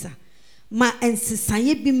ma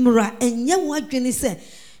ensesaye bi mra enye wo adwene se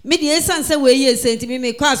me de esanse we ye senti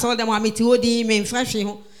me kwa so dem ameti odi me mfa hwe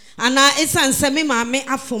ho ana esanse me ma me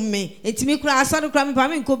afom me etimi kura asoro kura me pa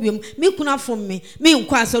me nkobiom me kuna afom me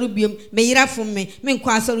nkwa asoro biom me yira afom me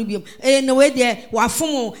nkwa asoro biom na we de wa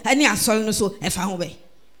afom ani asoro no so efa ho be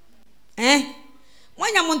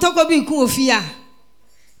wanya mo ntoko bi ku ofia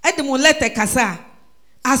ede mo lete kasa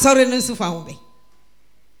asoro no so fa ho be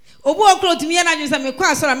obu okro timi ya na dwesa me kwa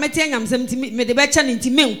asoro meti anyamsem timi me de be cha ne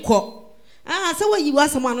ntimi nkọ se wa yi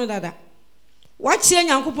wasam anu dada wa chie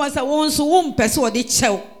nyankopon se won so wo mpese wo de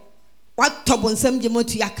chew wa tobonsam je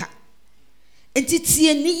motu yaka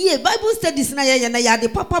entitie ni ye bible studies na ye na ya de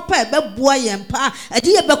papa pa be boa ye mpa ade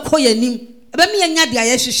ye be koyanim be me nya de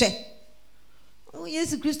aye hwehwe o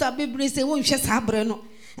Yesu Kristo abebre se wo hwehwe sa abre no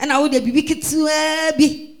na wo de bibi kitua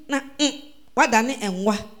bi na wada ne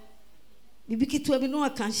enwa bibi kitua bi no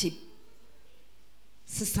aka hye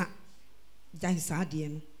sisa dai sa de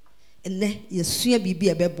no ene yesua bibi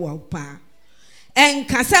ebeboa pa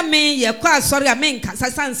enkasa me ye kwa sorry a me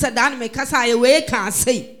nkasa sanse da na me kasa ye we ka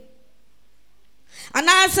sei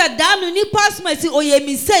ana sa da no ni pasmasi oye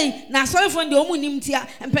mi sei na sorry fo de omunim tia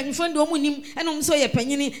empanyfo de omunim enom so ye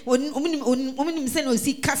panyini omunim se na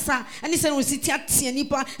osi kasa ani se na osi tia tia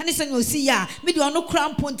nipa ani se na osi ya me de ono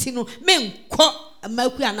kramponti no me nkọ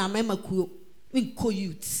amaku ana amakuo me nkọ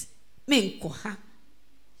youth me nkọ ha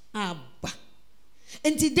aba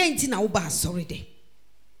enti denti na wo ba sorry de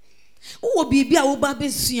wo bibi a wo ba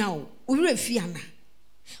besua o wure fiana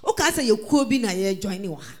o ka se yekuo bi na ye join ni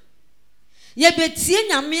wa ha ye betie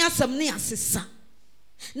nyame asem ne asesa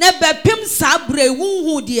na bepem sa bra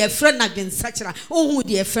ehunhu de efre na dwensakira ohun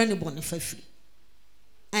de efre ne bone fafiri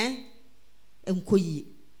enkoyi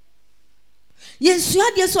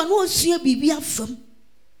yesua de so na osua bibi afam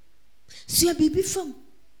sua bibi fam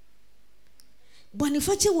bone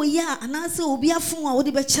fache wo ya anase obi afun a wo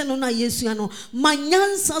de be che no na yesua no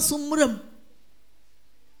manyansa so mram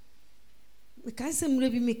me kai se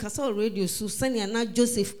mre bi me kasa radio so sani na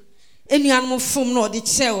Joseph enuanum fom na odi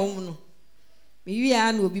che wo no me wi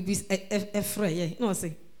a na obi bi efre ye no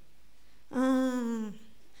say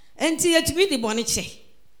enti yetumi di bone che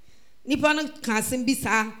nipa no ka sem bi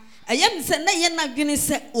sa ayem se na ye na dwene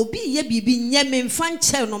se obi ye bibi nye me mfa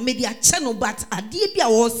nche no me di a che no but ade bi a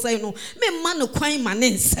wo say no me ma no kwan ma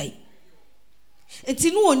ne nsai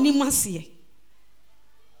enti no oni mase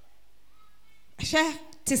hwe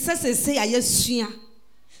te sese ayesua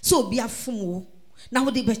so obi afom wo na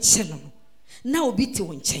wo de be che no na obi te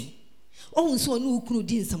wo nchen ohun so oni ukunu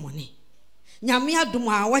di nsamone nyame adom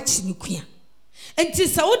a wachi ni kua enti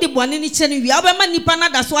sa wo de bone ni che ni wi abema nipa na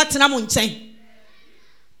da so atena mo nchen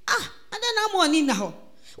ada na mo ni na ho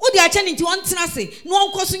wo de ache ni nti won tena se no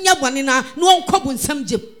onko so nya bone na no onko bu nsam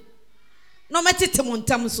jem no metete mo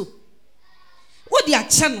ntam so wo de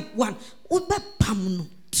ache no one wo be pam no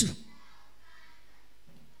two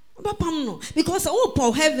wo be pam no because wo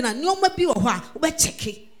po heaven na no ma bi wo ho a wo be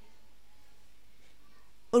checke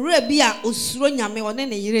ore bi a osuro nyame one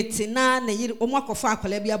ne yire ti na ne yire omo akofa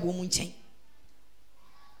akola bi abo mu nchen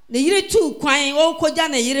ne yire tu kwan wo koja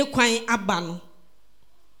ne yire kwan aba no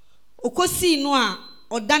okosi no a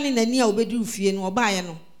odane nani a obeduru fie no obaaye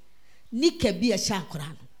no nika bi a sha akora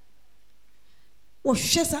no wo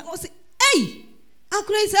hwesa o se ei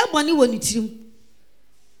akora isa boni woni tirim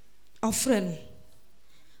ofre no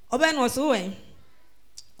obe no so we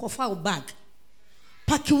kofa o bag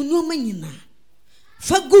paki unu manyina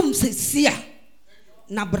fagum sesia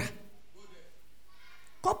nabra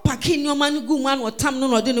ko paki ni o manu gum anu otam no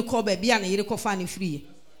no de ne ko ba bia na yire kofa ne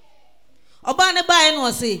free oba ne bae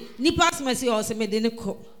no se ni pass mercy o se me de ne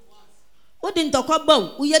ko o de ntokwa ba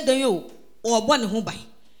wo ye dan yo o bo ne ho ban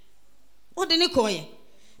o de ne ko ye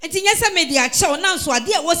enti nya se me de a che o na so ade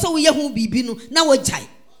a wo se wo ye ho bibi no na wo jai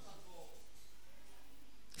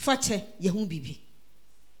fache ye ho bibi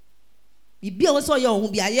bibi a wo se wo ye ho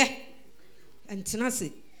bi aye entina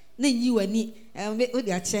se na nyi wani o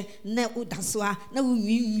de a che na o dasoa na wo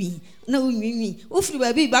nwinwi o firi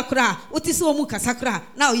ba bi ba kra o ti se o mu kasa kra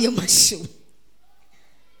na o ye mahyew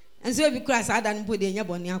enso bi kra sa ada no bo de nya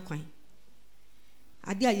bone akwan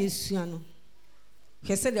ade a yesua no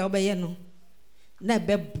hwese de obeye no na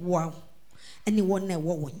be boa ani won na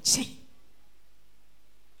wo nche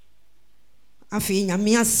afi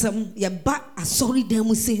nyame asem ye ba asori dan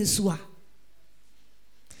mu sensu a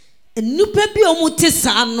enupa bi o mu te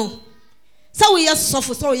sa no sa wo ye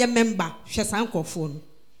sofo so wo ye member hwe san kofo no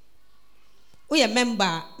wo ye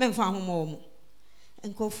member memfa homo wo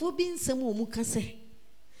enkofo bi nsem wo mu ka se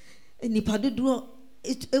nipa dodo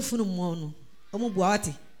efunu mo no omo bua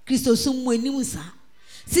wate Kristo sum mo anim sa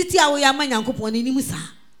siti a wo ye amanyankopon anim sa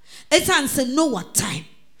esan se Noah time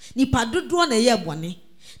nipa dodo na ye bone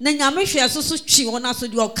na nyame hwe so so twi wona so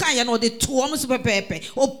de okan ye na de to om so pepepe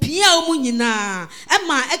opia om nyina e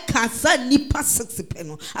ma e kasa nipa 6 pe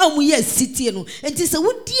no a om ye sitie no enti se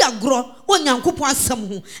wodi agro onyankopon asam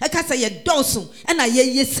ho e kasa ye dawso e na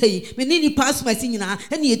ye yesei me ni nipa asmasi nyina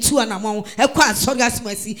e na etu anamon e kwa asori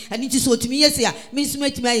asmasi ani ti so otumi yesei a me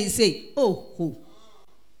nsumati ma yesei ho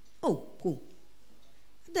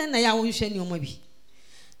then na ya won hwe ni omo bi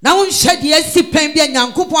na won hwe de asi pen bi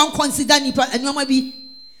nyankopon consider nipa anyoma bi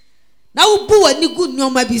na wo bu ani gu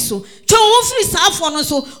nyoma bi so twa wo firi saafo no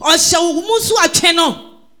so o hye wo mu so atwe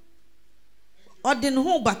no o de no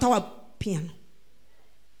ho batawa piano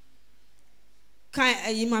kan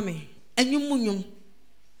ayi mame anyum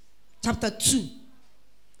chapter 2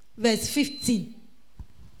 verse 15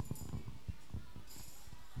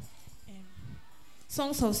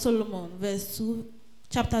 Songs of Solomon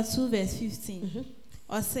chapter 2 verse 15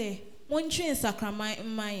 or say Montri in Sacramai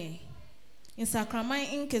Maye in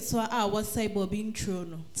Sacramai in Ketwa was say Bobin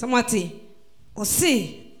Trono. Samati or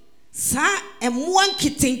say sa one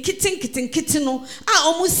kitten no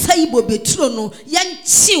almost say Bobby Trono yan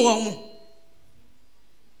chi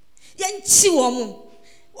woman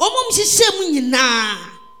she shame na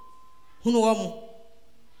Huno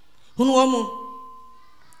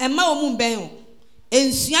and ma woman bell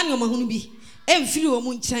and Siano Mahunu bi emfiri wo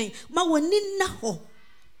mu nkyɛn ma woni na ho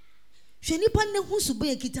hwɛ nipa ne ho so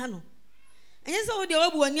be kitano ɛnyɛ sɛ wo de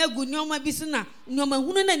wabu wani agu nyoma bi so na nyoma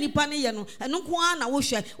hunu na nipa ne yɛ no ɛno ko a na wo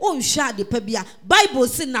hwɛ wo nhwɛ ade pa bia bible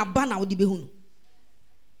se na ba na wo de behunu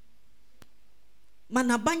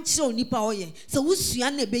mana ban kyerɛ nipa oyɛ sɛ wo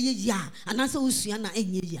sua na ebeye ya ana sɛ wo sua na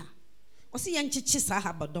enye ya o se yɛ nkyekye sa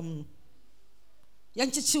habadom no yɛ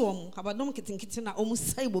nkyekye wo mo habadom kitenkite na o mu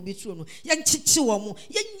sai bobi turo no yɛ nkyekye wo mo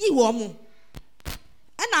yɛ nyi wo mo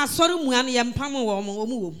na asori mua no ye mpam wo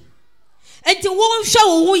mo enti wo hwe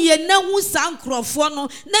wo hu ye na hu sankrofo no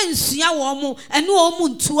na nsua wo mo ene wo mu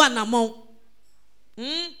ntu anamon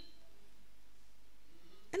ene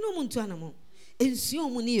wo mu ntu anamon ensua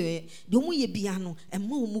wo ne ye de wo ye bia no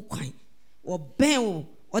emma wo mu kwan wo ben wo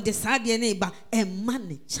o de saade ne ba emma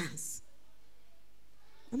ne chance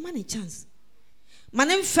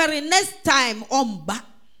manem ferry next time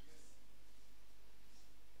omba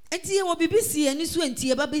enti ye wo bibisi ani so enti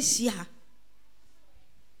ye ba be hia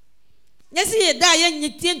nyesi ye da ye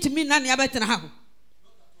nyitie ntumi na ne abetena ha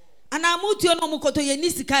ana amutuo no mukoto ye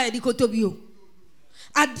ni sika ye di koto bio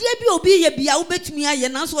ade bi obi ye bia wo betumi aye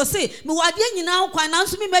na so se me wo ade nyina kwan na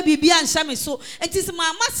so me ma bibia anhya me so enti se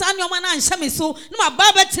ma masa ne o ma na anhya me so na ma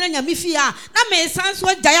ba betena nyame fi a na me san so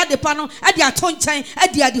agya de pa no ade ato nkyɛn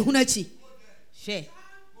ade ade hunachi hwe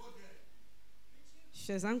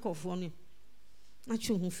zankofo no na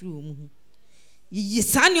twe ho firi wo mu ho yi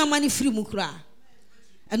sa ne o ma ne firi mu kura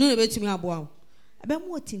anu na betumi aboa wo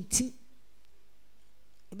abemu otintim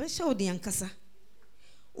ebe hye wo de yankasa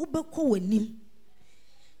wo bekɔ wanim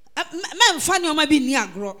me mfa ne o ma bi ni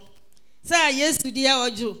agro sa Yesu di ya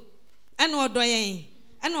ojo ana odo yen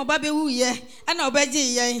ana oba bewu ye ana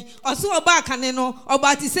obaji yen oso oba akane no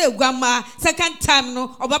oba ti se guama second time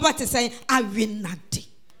no oba ba ti say awenade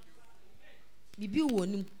bibi wo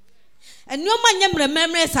nim enu o ma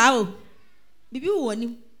nyemrememre sa o bibi wo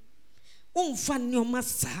nim umfa nyoma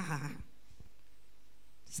saa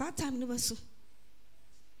time no baso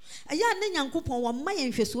aya na nyankopon wa ma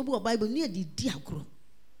yenhweso obi wa bible ne di agro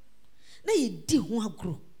na ye di ho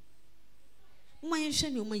agro ma yenhwe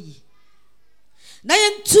ne o ma yi na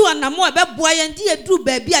yentu anamo e beboa yen di eduru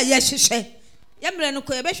ba bi a ye hwehwe yemre no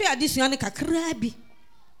ko ye behwe adesua ne kakra bi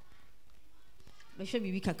behwe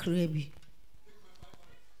bibi kakra bi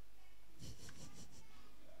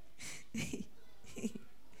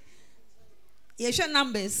Yesha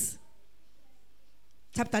Numbers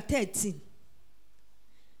chapter 13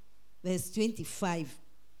 verse 25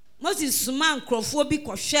 Moses man krofo bi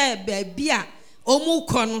ko hwe ba bia omu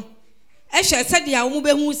kɔ no ehwe sɛ de a omu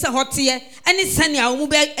behu sɛ hote ene sɛ ne a omu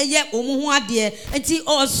be ye omu ho ade enti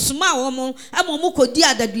osuma omu ama omu kodi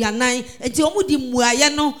adaduanan enti omu di muaye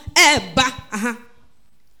no eba aha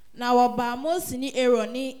na woba Moses ni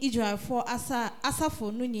Aaron ni Israelfo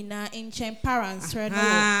asafo no nyina enchen parents redo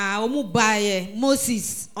omu baaye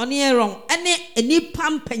Moses oni Aaron ene enipa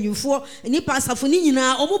mpanyufo enipa asafo ni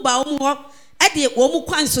nyina omu ba omu ho ede omu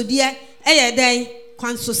kwansode eye den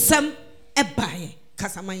kwansosem ebaaye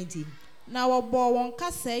kasaman di na wobo won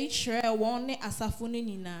kasa ihre won ne asafo no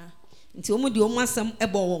nyina nti omu di omu asam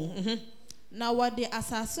ebo won na wode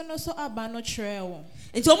asase no so aba no kyerɛ won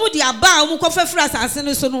nti omu di aba omu kɔfɛfra asase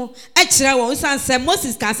no so no kyerɛ won san sɛ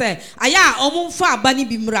Moses ka sɛ aya omu mfa aba ni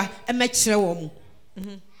bi mra kyerɛ won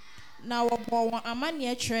na wɔbɔ wɔn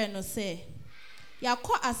amanneɛ kyerɛ no sɛ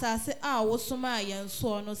yakɔ asase a wosoma yɛn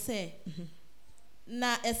soɔ no sɛ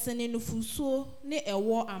na ɛsene nufusuo ne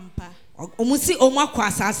ɛwɔ ampa omusi omakɔ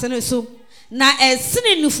asase no so na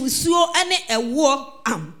ɛsene nufusuo ne ɛwɔ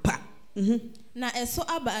ampa na ɛso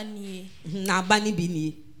aba anie na aba ne bi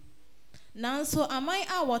nie nanso aman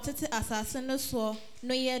a wɔtete asase no so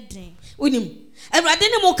no yɛ den unim Awurade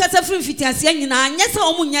ne mo kasa firi fitiaseɛ nyinaa nyɛ sɛ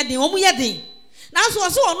ɔmo nyɛ den ɔmo yɛ den nanso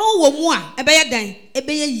ɔso ɔno wɔ mu a ɛbɛyɛ dan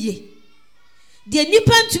ɛbɛyɛ yie deɛ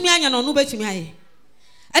nipa ntumi anya no ɔno bɛtumi ayɛ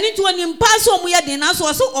ɛne nti wɔnim pa so ɔmo yɛ den nanso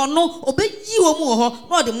ɔso ɔno ɔbɛyi wɔ mu wɔ hɔ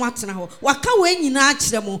na ɔde mo atena hɔ waka wɔ nyinaa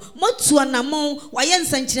kyerɛ mo motu anamɔn wɔyɛ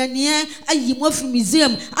nsɛnkyerɛnneɛ ayi mo afiri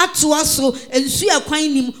museum atoa so nsu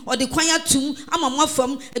akwan nim ɔde kwan atum ama mo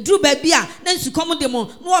afam eduru baabi a na nsukɔm de mo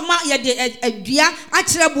na ɔma yɛde adua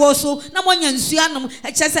akyerɛ boɔ so na mo nya nsu anom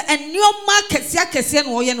ɛkyɛ sɛ nneɛma kɛseɛ na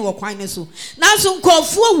ɔyɛ no wɔ kwan ne so nanso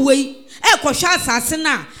nkɔɔfoɔ wei ɛkɔhwɛ asase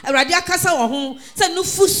na Awurade akasa wɔ ho sɛ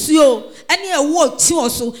nufusuo ɛne ɛwɔ ti wɔ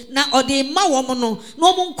so na ɔde ma wɔn no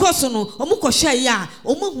na wɔn nkɔ so no wɔn kɔhwɛ yɛ a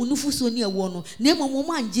wɔn ahu nufusuo ne ɛwɔ no na emu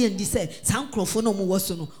wɔn angye ndi sɛ saa nkorɔfoɔ na wɔn wɔ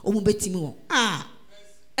so no wɔn bɛtumi wɔn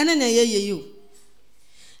ɛne na ɛyɛ yɛ yi o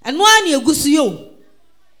ɛnoa ne egu so yɛ o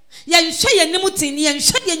yɛnhwɛ yɛn nim tin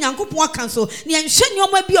yɛnhwɛ deɛ Nyankopɔn aka so ne yɛnhwɛ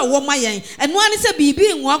nneɛma bi a wɔn ma yɛn ɛnoa ne sɛ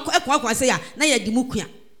biribi nwa ɛkɔakɔa sɛ ya na yɛde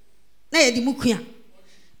mu kua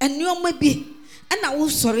ennioma bi na wo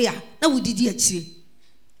sɔre a na wo didi akyire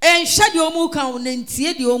enhwɛ de omu kan na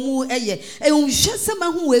ntie de omu ɛyɛ enhwɛ sɛ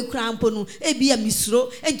ma ho we kura mpo no ebi a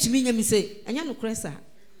misuro entumi nya mi sɛ anya no kresa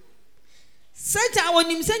sɛta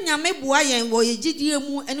wonim sɛ nyame boa yɛn wɔ yɛgidie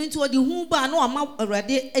mu ɛno nti wɔde hu ba na ɔma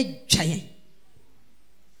Awurade adwa yɛn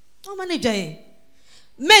ɔma ne dwa yɛn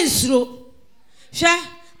mensuro hwɛ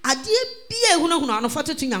adeɛ bi a ehunahuna ano fa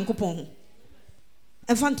toto Nyankopɔn ho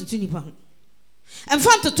ɛfa ntoto nipa ho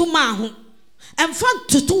ɛmfa ntoto maa ho ɛmfa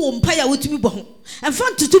ntoto wo mpa ya wotumi bɔ ho ɛmfa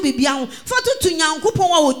ntoto bibia ho fa toto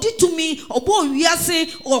Nyankopɔn a odi tumi ɔbɔ wiase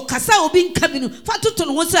ɔkasa obi nka bi no fa toto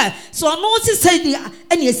no ho sɛ so ɔno si sɛ di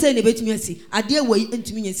ɛne ɛsɛ ne betumi asi adeɛ wɔ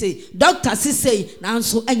ntumi nye sɛ doctor si sɛ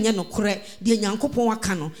nanso ɛnyɛ no korɛ deɛ Nyankopɔn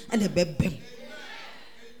aka no ɛne bɛbɛm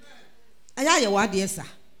aya yɛ wadeɛ sa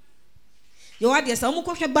ɔmo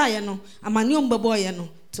kɔhwɛ baayɛ no amane ɔmbɛbɔ yɛ no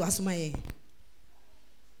to asoma yɛ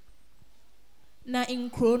na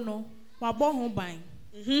nkuro no wabɔ ho ban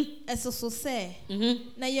ɛsoso sɛ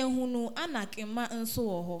na yɛhunu Anakema nso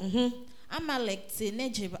wɔ hɔ Amalek te ne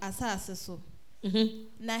Gib asase so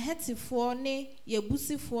na Hetifoɔ ne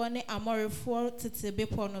Yebusifoɔ ne Amorifoɔ tete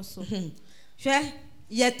bepɔ no so hwɛ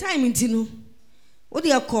yɛ time nti no wo de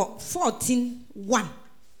akɔ 14:1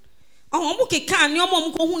 ɔmo keka ne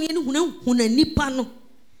ɔmo ko hu ne huna nipa no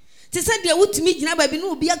te sɛ deɛ wotumi gyina baabi na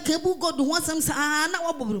obi aka bu God ho asɛm saa na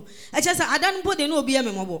wabobro ɛkyɛ sɛ adan mpo de na obi yɛ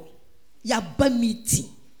memɔbɔ yaba meeting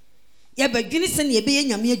yɛbɛdwene sɛ ne yɛbɛyɛ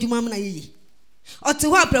nyame adwuma na yɛyi ɔte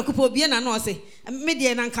hɔ aprɛko pɔ obi na na ɔse me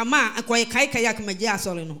deɛ na nkama akɔyɛ kae akamagye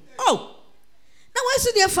asɔre no na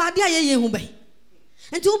wɔasu deɛ fa ade a yɛyɛ hu bɛn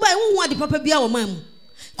nti wo ba wo hu ade papa bi a wɔ man mu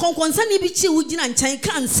kɔnkɔnsa ne bi kyi wo gyina nkyɛn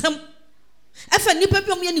ka nsɛm ɛfa nipa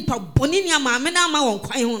bi ɔmo yɛ nipa bɔne ne amaame na ama wɔn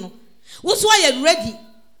kwan ho no wo so ayɛ ready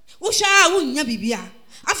wo hwa a wo nya bibia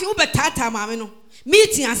afi wo betata maame no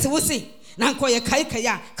meeting ase wo se na nkɔ yɛ kae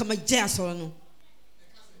a kama gye asɔre no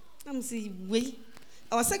am si wei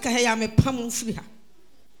awase ka ya me pam mfiri ha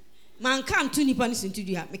man ka nto nipa ne sintu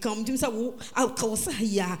ha me ka omdim sɛ wo ka wo se ha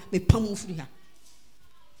ya me pam mfiri ha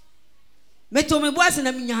me to me bo ase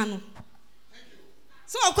na menya no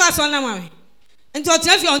so okɔ asɔre na maame nti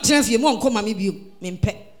ɔtena fie mo nkɔ maame bio me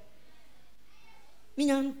mpɛ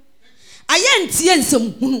menya no ayɛ ntie nsɛm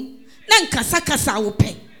hunu na nkasa wo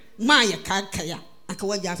pɛ ma yɛ kaakaya aka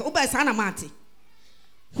wagya so oba saa na mate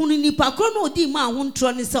hunu nipa kro na odi ma ho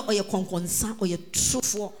ntro ne sɛ ɔyɛ kɔnkɔnsa ɔyɛ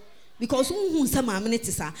trofo because hu sɛ maame ne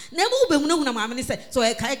te saa na emu be hunu na maame ne sɛ so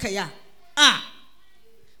ɔyɛ kaakaya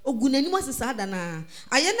ogunanim asesa da na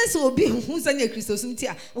ayɛ ne sɛ obi hu sɛ ne Kristo sum ti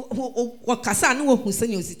a wɔkasa na wɔhu sɛ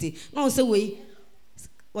ne osite na ɔsɛ wei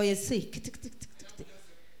ɔyɛ sei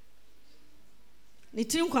ne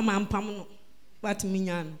tirim kwa mampam no but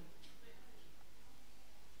minya no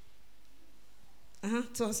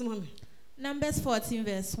to asoma me Numbers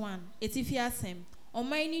 14:1 etifi asem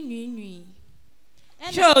omai ni nwinwi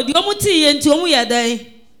sure di omu ti ye nti omu ye dan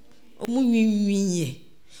omu nwinwi ye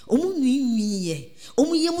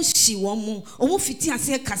omu ye mu hyi wo mu omu fiti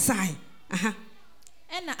ase kasai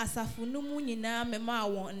ɛna asafo no mu nyinaa mema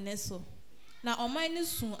awon nne so na omai ni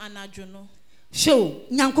su anadwo no sure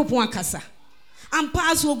Nyankopɔn akasa ampa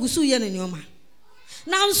aso ogusu ye ne neoma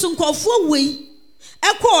na nso nkɔfo wei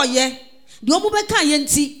ɛkɔɔyɛ de omu bɛka ye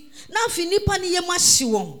nti na afi nipa ne ye mu ahye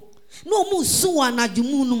wɔn no mu so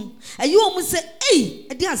anajumu no ayi o mu se eh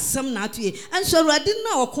e de asem na atoye anso awurade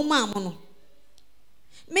na okoma am no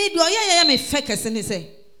me de oyeye me fekese ne se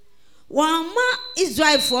wama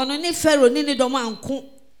Israel for no ne Pharaoh ne dom anko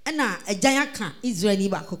na agyan aka Israel ni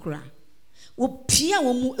ba kokora wo pia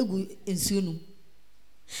wo mu egu ensuo no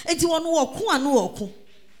enti wono wo ko anu wo ko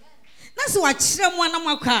na se wa kire mu anam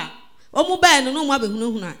akwa o mu ba no no mu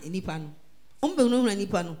abehunahuna nipa no o mu behunahuna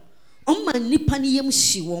nipa no o ma nipa ni yem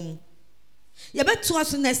hyi wo mu ye beto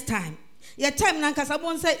aso next time ye time na nkasa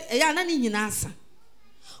bon se ya na ni nyina asa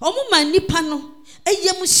o mu ma nipa no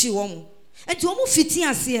eyem hyi wo mu enti o mu fiti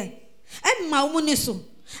ase e ma wo mu ne so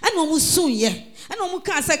ana o mu sun ye ana o mu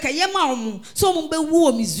ka asa ka ye ma wo mu so o mu be wu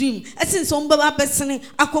o Misraim esin so o mu be abesene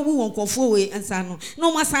akọwu won kofo we ensa no na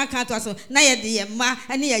o mu asa ka to aso na ye de ye ma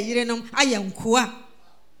ane ye yire no ayenkoa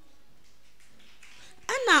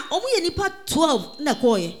ana o mu ye nipa 12 na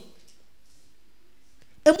koye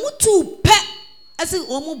emutu pe ase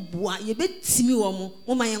o mu boa ye betimi wo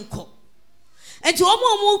mu ma yenko enti o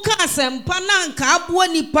mu ka asempa na nka aboa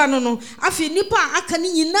nipa no afi nipa aka ni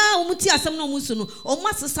nyina o mu ti asem na o mu su no o mu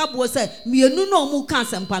asesa bo se mienu na o mu ka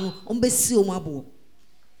asempa no o mbesi o mu abo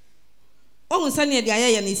o hu sane de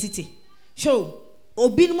ayeye na siti show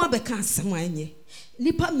obi no abeka asem anye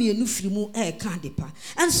nipa mienu firi mu e ka depa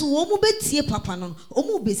enso wo mu betie papa no o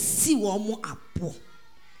mu besi wo mu abo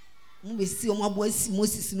mu besi o mu abo asi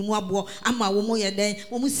Moses no mu abo ama wo mu ye den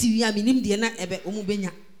wo mu siwi aminim de na ebe o mu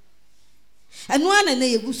benya enu ana na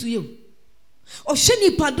yegusu ye o hwe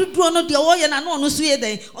nipa dodo no de o ye na no so ye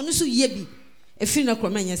den ono so ye bi efiri na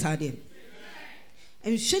kroma nya sa de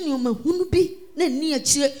en hwe ni o ma hunu bi na ni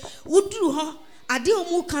akire woduru ho ade o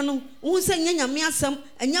mu ka no wo se nya nyame asem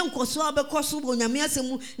enya nkoso abekoso bo nyame asem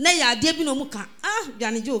mu na ya ade bi no mu ka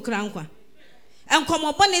biane je okra nkwa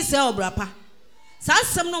enkomo bone se obrapa sa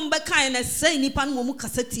asem no mbeka na se nipa no mu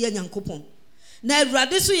kasati nya nkopon na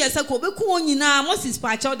awurade so yesa ko beku onyina Moses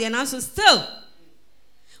paacha de na so still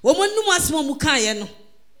wo monum asem mu kan ye no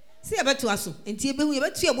se ye beto aso enti ye behu ye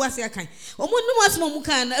betu ye bo ase akan wo monum asem mu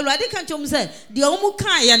kan na awurade kan chom se de wo mu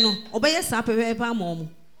kan ye no obeye sa pepepe ama wo mu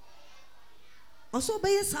oso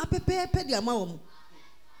obeye sa pepepe de ama wo mu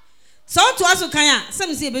so to aso kan a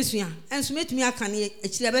sem se ye besua enso metumi akan ye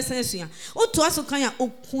akire be san sua o to aso kan a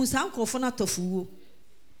okun sa nkofo na tofuwo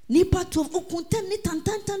nipa to okun tan ni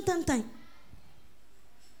tan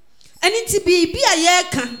and it's be a year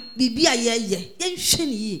can be a year, yen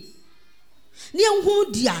shiny. Near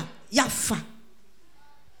who dear Yafa,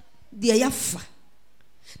 dear Yafa.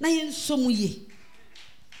 Na yen some ye,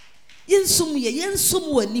 yen some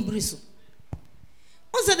were nibriso.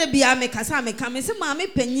 Also, the be a make us a make a mammy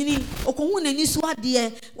penny, or coon and you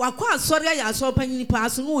dear, while quite sorry I saw penny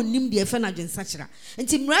pass no nim dear Fenagen Sachra, and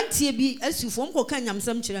Tim Ranty be as you form Cocanyam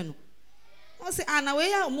some children. I say, Anna,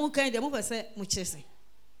 way out more kind of over say, much.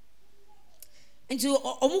 Nti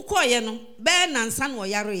omukoye no be nansa na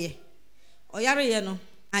oyare no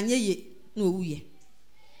anye ye na owuye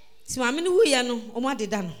si maame no wuye no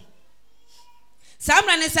omadeda no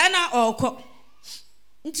samra ne sa na okọ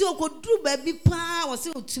nti okoduru ba bi pa wo se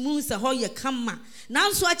otumu se ho ye kama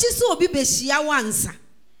nanso achi se obi behia wansa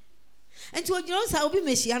nti ogiro sa obi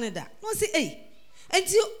mehia ne da no se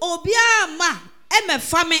nti obi ama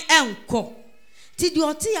emefa me enko ti di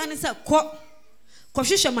oti ya ne se kọ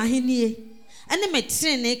hwehwe mahenie ene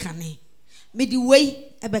metre ne kane me di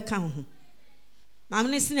wei ebeka ho maame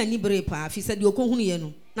ne se na ni bere pa afi se de okohunu ye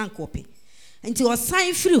no na nkope nti o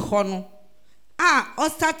san firi ho no o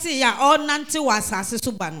start ya o nante wasase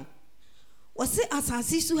so ba no o se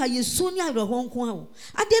asase so ha yesu ni awreho nko a wo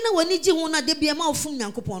ade na wani gi ho na de bia ma ofum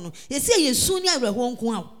nyankopon no ye se yesu ni awreho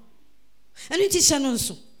nko a wo enu ti hye no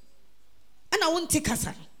nso ana wonte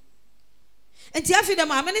kasa nti afi de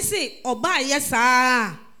maame ne se oba ye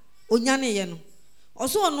saa onyane ye no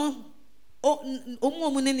oso no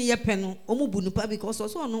omu ne ye pe no omu bu nipa because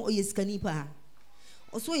oso no oyesikani pa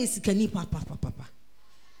oso oyesikani pa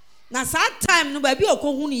na saa time no ba bi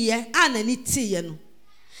okohunu ye ana ni ti ye no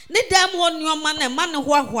ne dam ho nioma na ma ne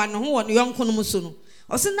ho ahoa no ho wo ne yonko no so no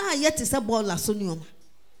oso na ye te se bola so nioma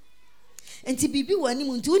enti bibi wani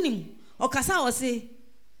mu nti unim okasa wo se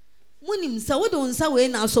munim sa wo do nsa we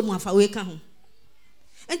na aso mu afa we ka ho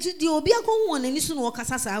enti di obi akohu won ani so no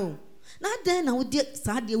okasa saa wo na dan na wo de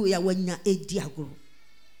saa de we ya wanya edi agoro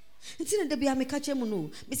enti na de bia me ka chemu no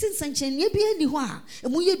me sin sanchen ne bia ni ho a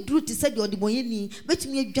emu ye duru ti se de odibonye ni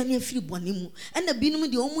betumi adwane afiri bone mu na binum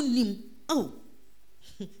de omu nim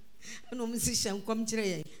no me si shan kom kire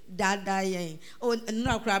ye dada ye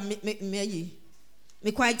nra kra me yi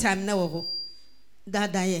me quite time na wo ho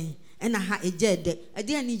dada ye na ha eje de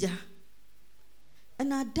ade ani ja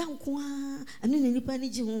ana danko a anu ne nipa ne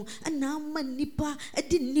ji ho ana ama nipa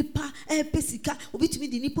edi nipa pesika obitumi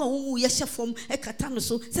di nipa wo ye hyefom kata no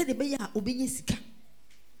so se de be ya obenye sika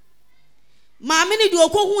maame ne de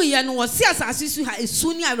okohu ye no wo se asase su ha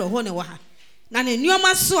esu ni aweho ne wo ha na ne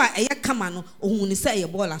nioma so a eye kama no ohun ne se ye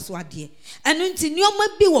bola so ade enu nti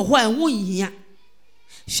nioma bi wo ho a ho yia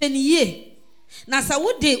hwe ne ye na sa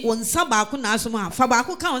wode wonsa baako na asom a fa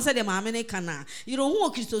baako ka won se de maame ne kana yiro hu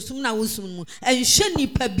okritosum na wosum mu enhwe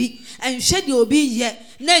nipa bi enhwe de obi ye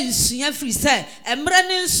na nsua firi se emre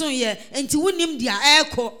ne nso ye enti wonim dia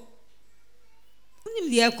eko wonim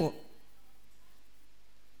dia eko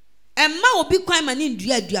emma obi kwan ma ne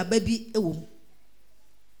ndua aduaba bi ewo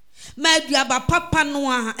ma aduaba papa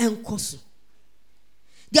no a enkoso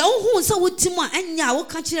dia wo so wotim a anya wo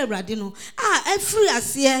ka kire awrade no afiri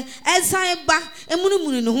ase ensan ba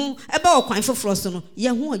emunumunu ne ho eba okwan foforo so no ye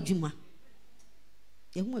ho adwuma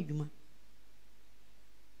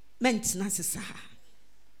ment na sesa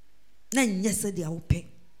na nyese dia wo pe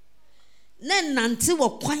na nante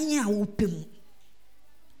wo kwan a wo pe mu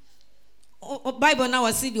o bible na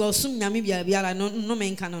wasi di osum nyame biara no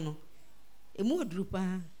menka no emu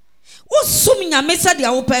odrupa osum nyame sa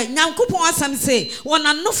dia wo pe nyankopon asam se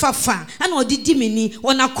wona no fafa ana odidi meni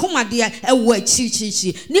wona komade ewo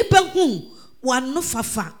achichichi nipa hu wano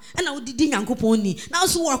fafa ana odidi nyankopon ni na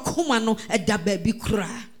so wakoma no eda ba bi kura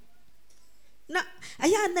na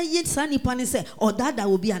aya na ye sa nipa ne se odada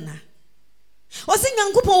obi ana o se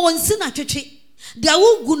nyankopon wonsi na twetwe dia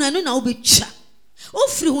wo gu na no na obetwa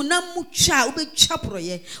ofri honam mu twa obetwa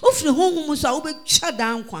proye ofri honhum so obetwa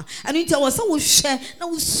dankwa anu ntia wo se wo hwe na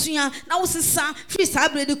wo sua na wo sesa firi sa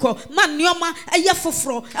bredi ko ma nioma eye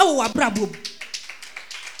foforo ewo wabrabo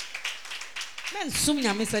men sum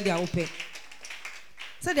nyame se dia wo pe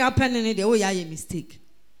se dia pen ne de wo ya ye mistake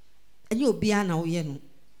enye obi ana wo ye no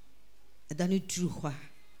eda ne tru hwa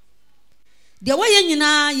de wo ye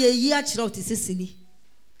nyina ye yi a kire o te sesini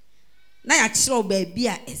na ya kire o ba bi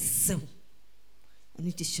a esew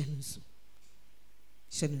ani te shenunsu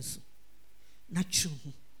na tru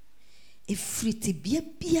efrite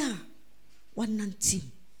bia wananti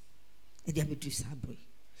e dia bedu sabro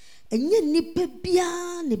enye nipa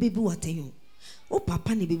bia ne bebi waten o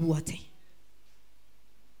papa ne bebi waten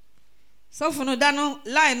so for no da no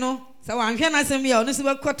line no sa wanhwe na sem ya ono se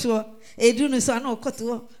bekoto edu no so na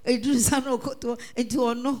okoto edu so na okoto enti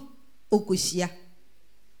ono okohia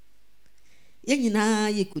ye nyina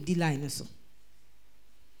ye kodi line so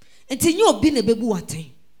enti nyo obi ne bebu waten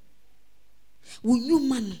wo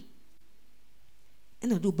nyuma no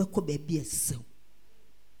ena do beko ba bi esew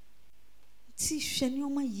ti hwani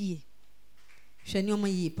oma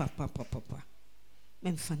yie papa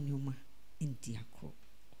memfa nyoma enti akro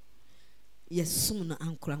yesum no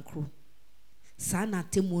ankrankro sa na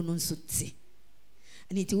temu no nso ti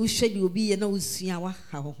ani ti wo hwadi obi ye na wo sua wa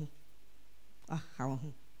ha ho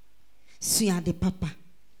sua de papa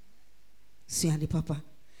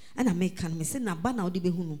ana make kan me se na ba na odi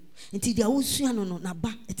behu no enti dia wo sua no na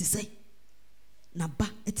ba etise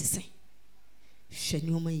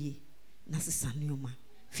hwani oma yie na sesa nyoma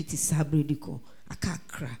fiti sabrediko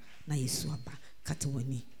akakra na Yesu aba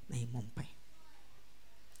katewani na imompai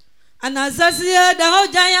anazasia da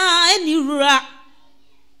hojaya enirura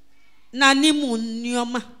na nimu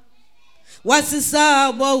nyoma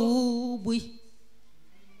wasisa bo ubui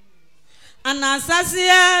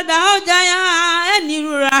anazasia da hojaya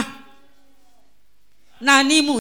enirura na nimu